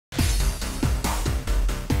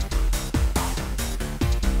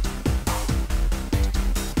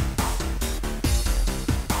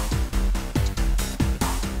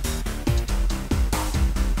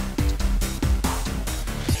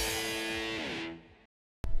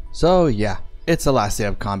So yeah, it's the last day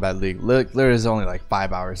of Kombat League. Look, there is only like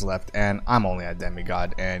 5 hours left, and I'm only at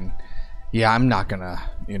Demigod. And yeah, I'm not gonna,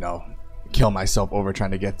 kill myself over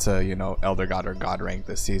trying to get to, Elder God or God rank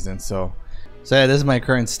this season. So yeah, this is my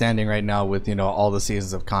current standing right now with, all the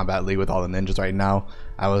seasons of Kombat League with all the ninjas right now.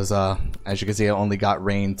 I was, as you can see, I only got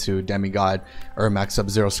Rain to Demigod, Ermac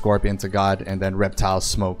Sub-Zero Scorpion to God, and then Reptile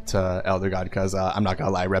Smoke to Elder God, because I'm not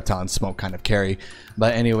gonna lie, Reptile and Smoke kind of carry.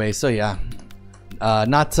 But anyway, so yeah.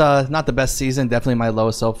 Not the best season, definitely my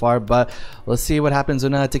lowest so far, but let's see what happens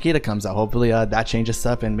when Takeda comes out. Hopefully that changes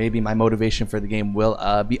stuff and maybe my motivation for the game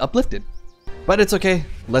will be uplifted. But it's okay,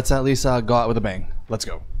 let's at least go out with a bang. Let's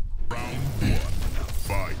go. Round one,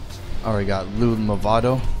 fight. Alright, got Lou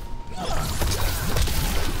Movado.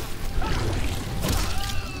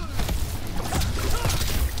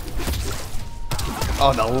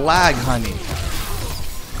 Oh, the lag, honey.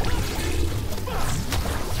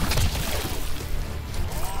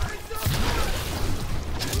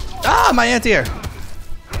 Ah, my anti-air.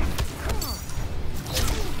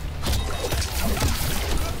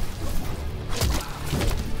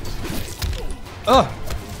 Oh.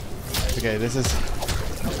 Okay, this is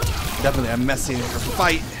definitely a messy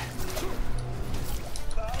fight.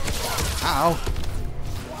 Ow.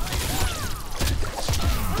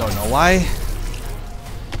 Don't know why,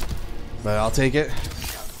 but I'll take it.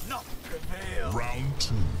 Round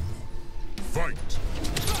two, fight.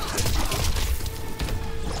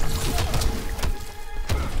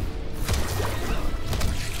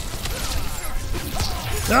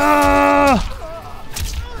 Ah!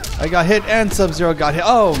 I got hit and Sub-Zero got hit.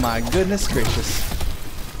 Oh my goodness gracious.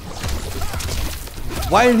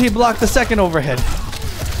 Why didn't he block the second overhead?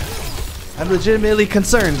 I'm legitimately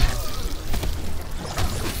concerned.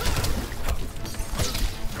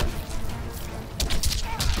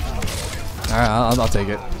 Alright, I'll take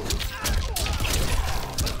it.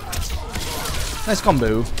 Nice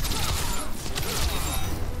combo.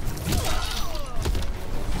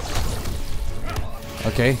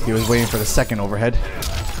 Okay, he was waiting for the second overhead.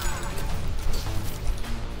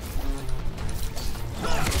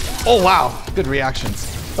 Oh wow, good reactions.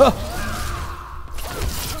 Oh.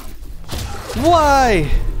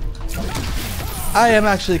 Why? I am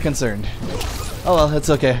actually concerned. Oh well, it's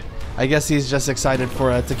okay. I guess he's just excited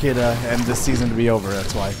for Takeda and this season to be over,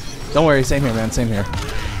 that's why. Don't worry, same here man, same here.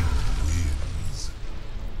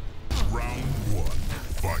 Round one,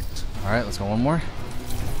 fight. Alright, let's go one more.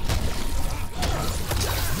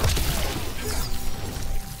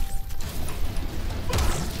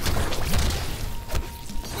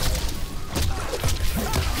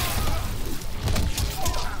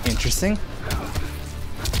 Interesting.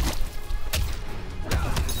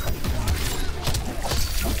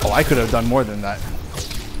 Oh, I could have done more than that.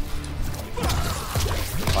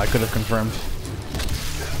 Oh, I could have confirmed.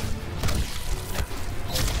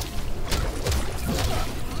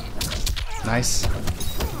 Nice.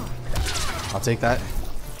 I'll take that.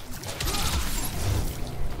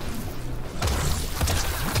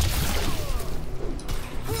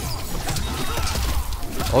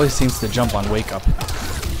 Always seems to jump on wake up.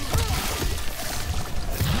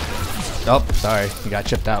 Oh, sorry, you got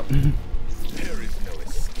chipped out. There is no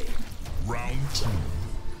escape. Round two,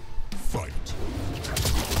 fight.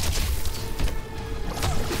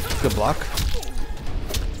 Good block.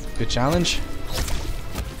 Good challenge.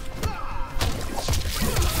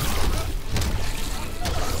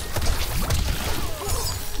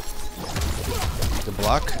 Good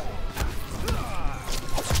block.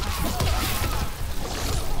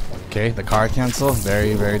 Okay, the card cancel.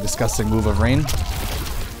 Very, very disgusting move of Rain.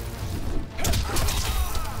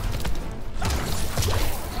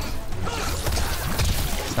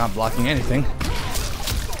 Not blocking anything.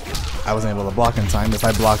 I wasn't able to block in time. If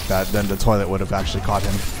I blocked that, then the toilet would have actually caught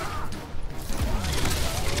him.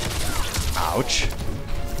 Ouch.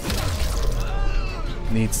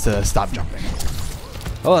 Needs to stop jumping.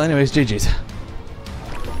 Oh, well, anyways, GG's.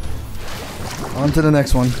 On to the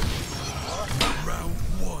next one. Round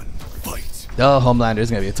one, fight. Oh, Homelander is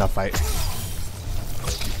gonna be a tough fight.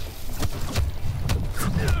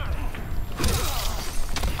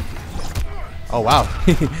 Oh wow,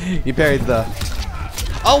 he parried the...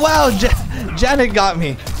 Oh wow, Janet got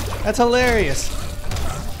me. That's hilarious.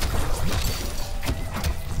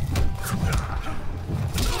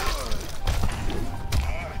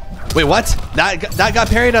 Wait, what? That got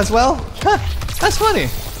parried as well? Huh, that's funny.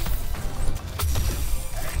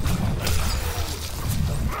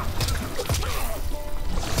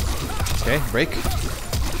 Okay, break.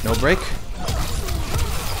 No break.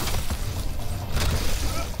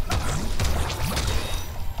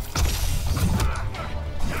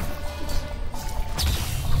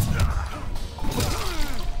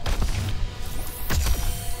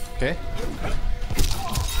 Okay.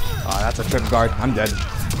 Oh, that's a trip guard. I'm dead.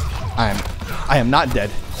 I am not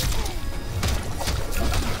dead.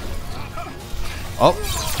 Oh,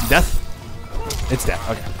 death. It's death.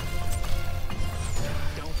 Okay.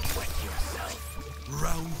 Don't wet yourself.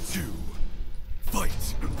 Round 2. Fight.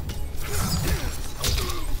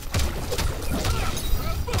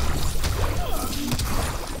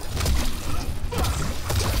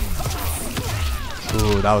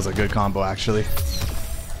 Ooh, that was a good combo, actually.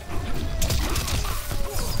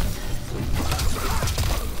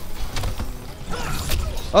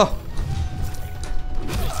 Oh.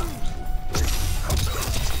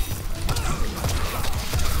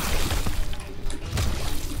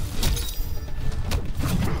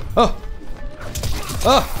 Oh.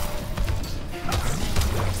 Oh.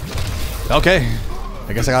 Okay.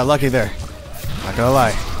 I guess I got lucky there. Not gonna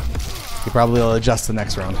lie. He probably will adjust the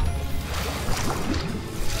next round.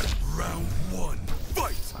 Round 1.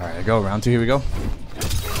 Fight. Alright, go. Round 2. Here we go.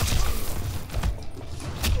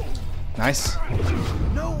 Nice.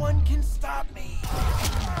 No one can stop me.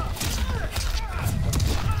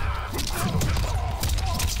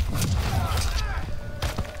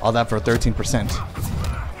 All that for 13%.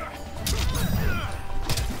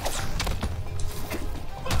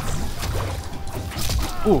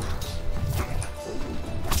 Ooh.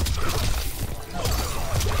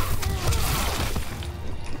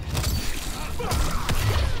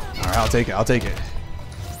 Alright, I'll take it. I'll take it.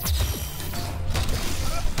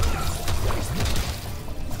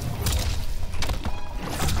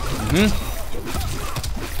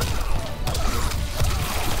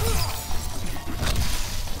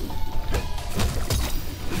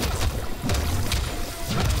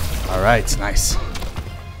 Alright, nice.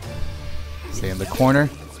 Stay in the corner.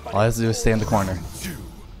 All I have to do is stay in the corner. 2.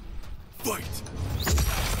 Fight.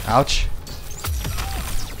 Ouch.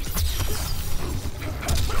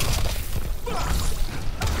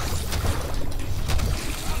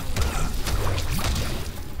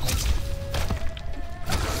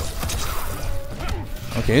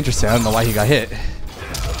 Okay, interesting. I don't know why he got hit.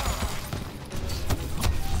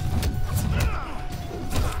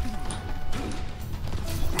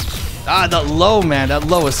 Ah, that low, man. That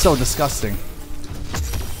low is so disgusting.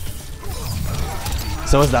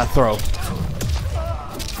 So is that throw.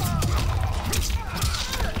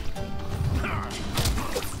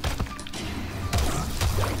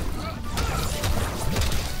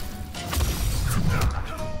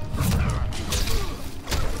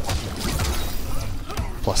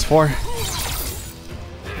 +4.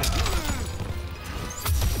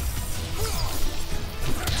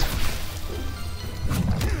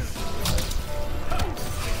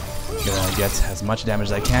 Gonna get as much damage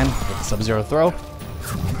as I can with the Sub-Zero throw.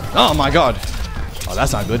 Oh my god! Oh,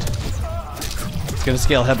 that's not good. It's gonna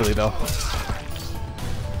scale heavily though.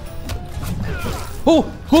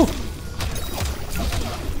 Oh! Oh!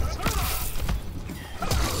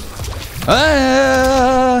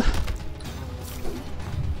 Ah!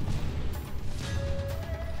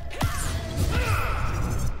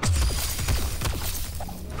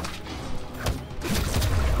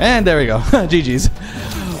 And there we go. GG's.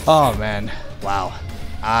 Oh man. Wow.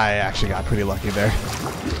 I actually got pretty lucky there.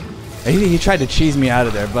 He tried to cheese me out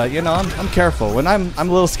of there, but you know, I'm careful. When I'm a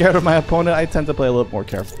little scared of my opponent, I tend to play a little more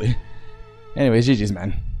carefully. Anyways, GG's,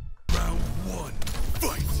 man. Round 1.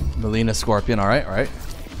 Fight. Melina Scorpion, alright, alright.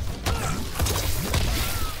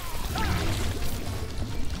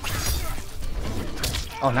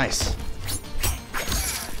 Oh, nice.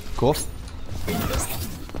 Cool.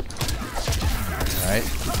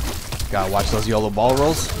 Alright. Gotta watch those YOLO ball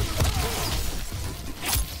rolls.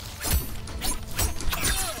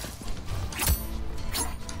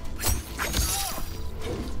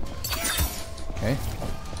 Okay.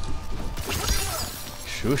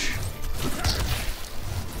 Shoosh.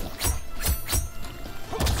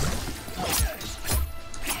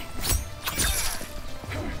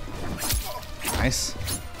 Nice.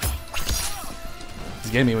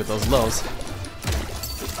 He's getting me with those lows.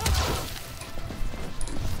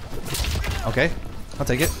 Okay, I'll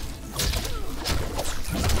take it.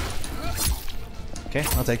 Okay,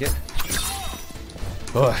 I'll take it.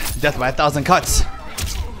 Oh, death by 1,000 cuts.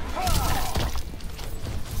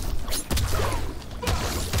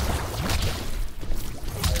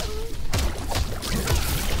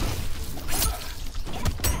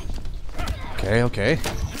 Okay, okay.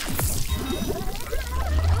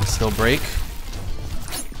 Still break.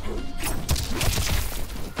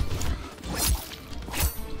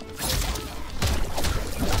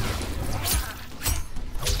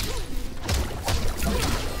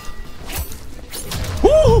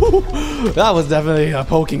 Woo! That was definitely a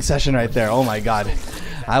poking session right there. Oh my god.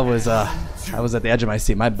 I was at the edge of my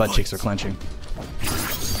seat. My butt cheeks were clenching.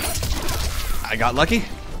 I got lucky.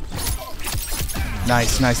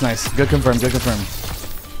 Nice, nice, nice. Good confirm, good confirm.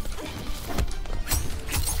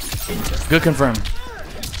 Good confirm.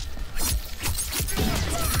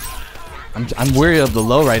 I'm weary of the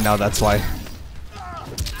low right now, that's why.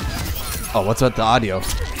 Oh, what's with the audio?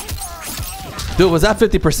 Dude, was that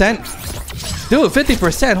 50%? Dude,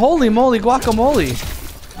 50%! Holy moly guacamole!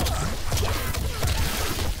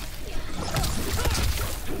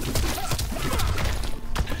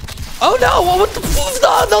 Oh no! What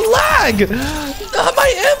the lag?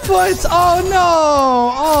 My inputs! Oh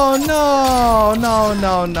no! Oh no! No,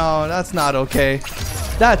 no, no! That's not okay.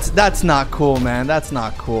 That's not cool, man. That's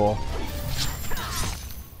not cool.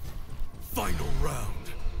 Final round.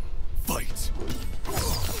 Fight.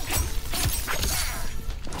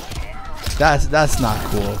 That's not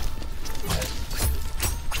cool.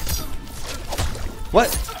 What?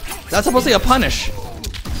 That's supposed to be a punish.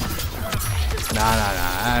 Nah,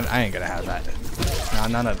 I ain't gonna have that. Nah,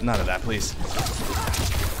 none of that, please.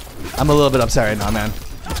 I'm a little bit upset right now, man.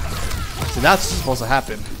 See, that's supposed to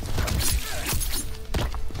happen.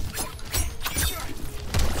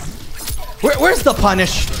 Where's the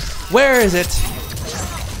punish? Where is it?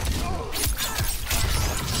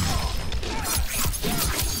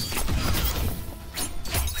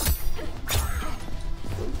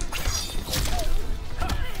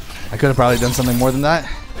 I could have probably done something more than that.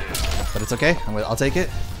 But it's okay. I'll take it.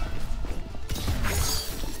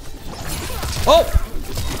 Oh!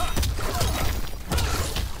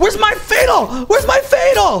 Where's my fatal? Where's my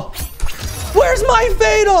fatal? Where's my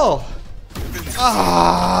fatal?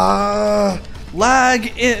 Ah!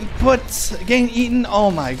 Lag inputs getting eaten. Oh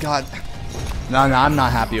my god. No, I'm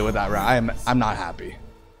not happy with that round. I'm not happy.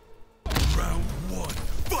 Round one.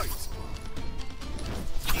 Fight.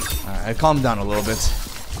 Alright, calm down a little bit.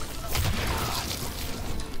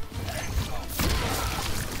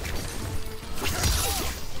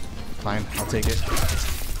 Fine, I'll take it.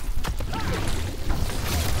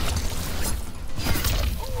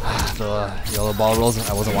 The yellow ball rolls,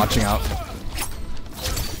 I wasn't watching out.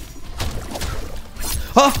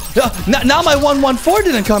 Oh! Now my 114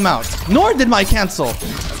 didn't come out! Nor did my cancel!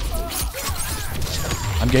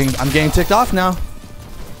 I'm getting ticked off now.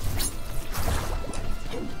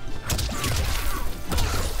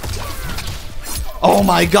 Oh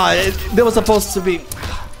my god, there was supposed to be...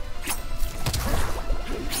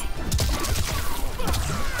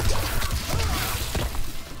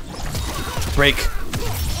 Break.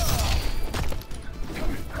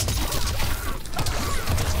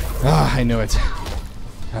 Ah, I knew it.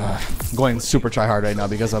 I'm going super try hard right now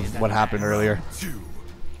because of what happened earlier. Two.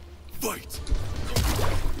 Fight.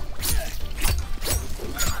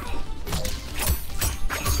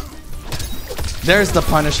 There's the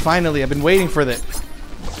punish, finally. I've been waiting for that.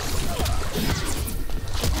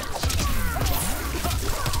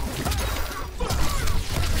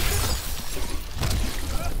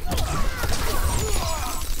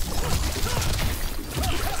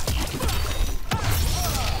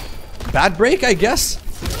 Bad break, I guess.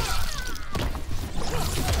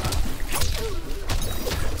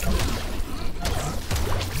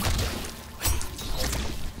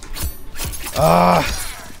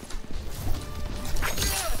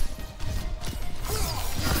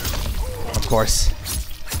 Of course.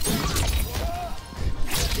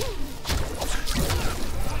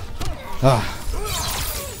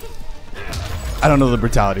 I don't know the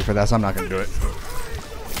brutality for that, so I'm not gonna do it.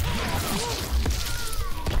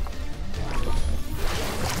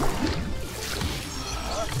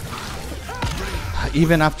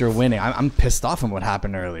 Even after winning, I'm pissed off on what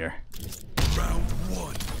happened earlier. Round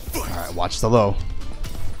one. Fight. Alright, watch the low.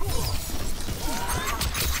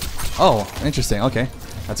 Oh, interesting. Okay.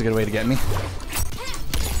 That's a good way to get me.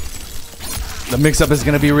 The mix-up is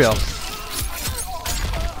going to be real.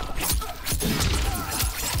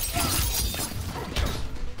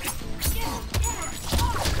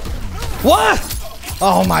 What?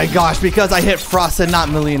 Oh my gosh, because I hit Frost and not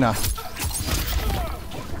Melina.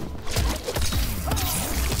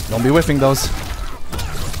 Don't be whiffing those.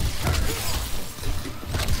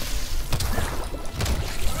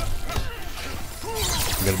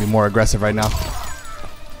 I'm gonna be more aggressive right now.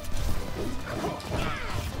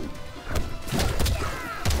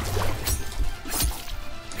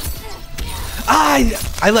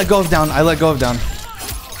 I let go of down. I let go of down.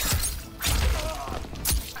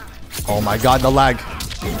 Oh my god, the lag.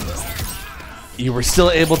 You were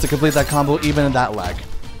still able to complete that combo even in that lag.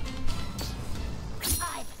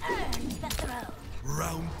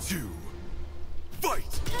 Round two. Fight.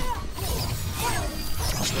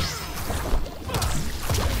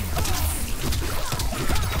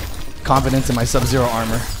 confidence in my Sub-Zero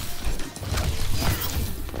armor.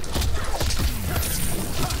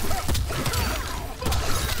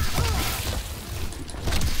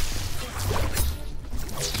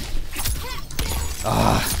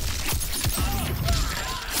 Ah.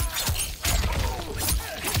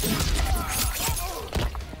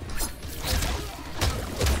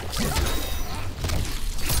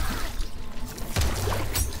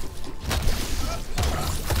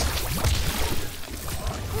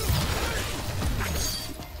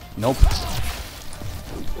 Nope.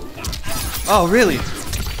 Oh, really?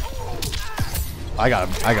 I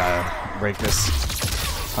gotta break this.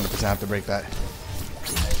 100% have to break that.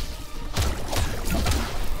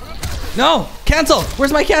 No! Cancel!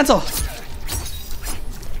 Where's my cancel?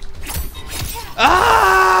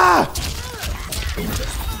 Ah!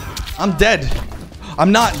 I'm dead.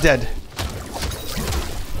 I'm not dead.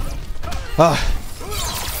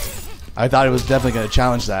 I thought it was definitely going to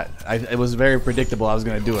challenge that. It was very predictable I was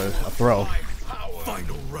going to do a throw.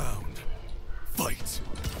 Final round. Fight.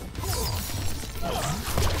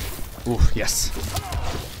 Ooh, yes.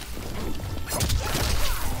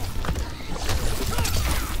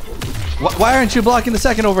 Why aren't you blocking the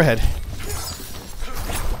second overhead?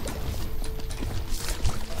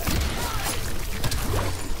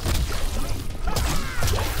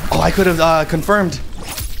 Oh, I could have confirmed.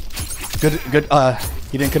 Good.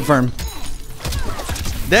 He didn't confirm.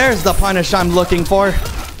 There's the punish I'm looking for.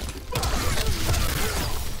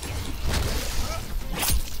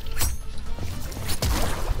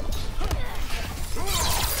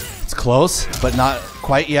 It's close, but not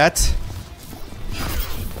quite yet.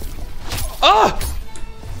 Ah!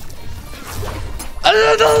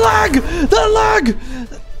 The lag! The lag!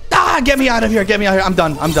 Ah! Get me out of here! Get me out of here! I'm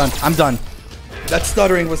done. I'm done. I'm done. That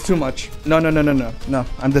stuttering was too much. No.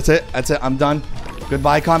 That's it. That's it. I'm done.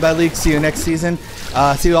 Goodbye, Kombat League. See you next season.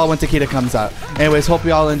 See you all when Takeda comes out. Anyways, hope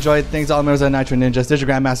you all enjoyed. Thanks all members of Nitro Ninjas. This is your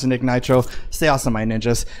Grandmaster NikkNitro. Stay awesome, my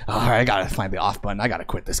ninjas. Alright, I gotta find the off button. I gotta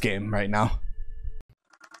quit this game right now.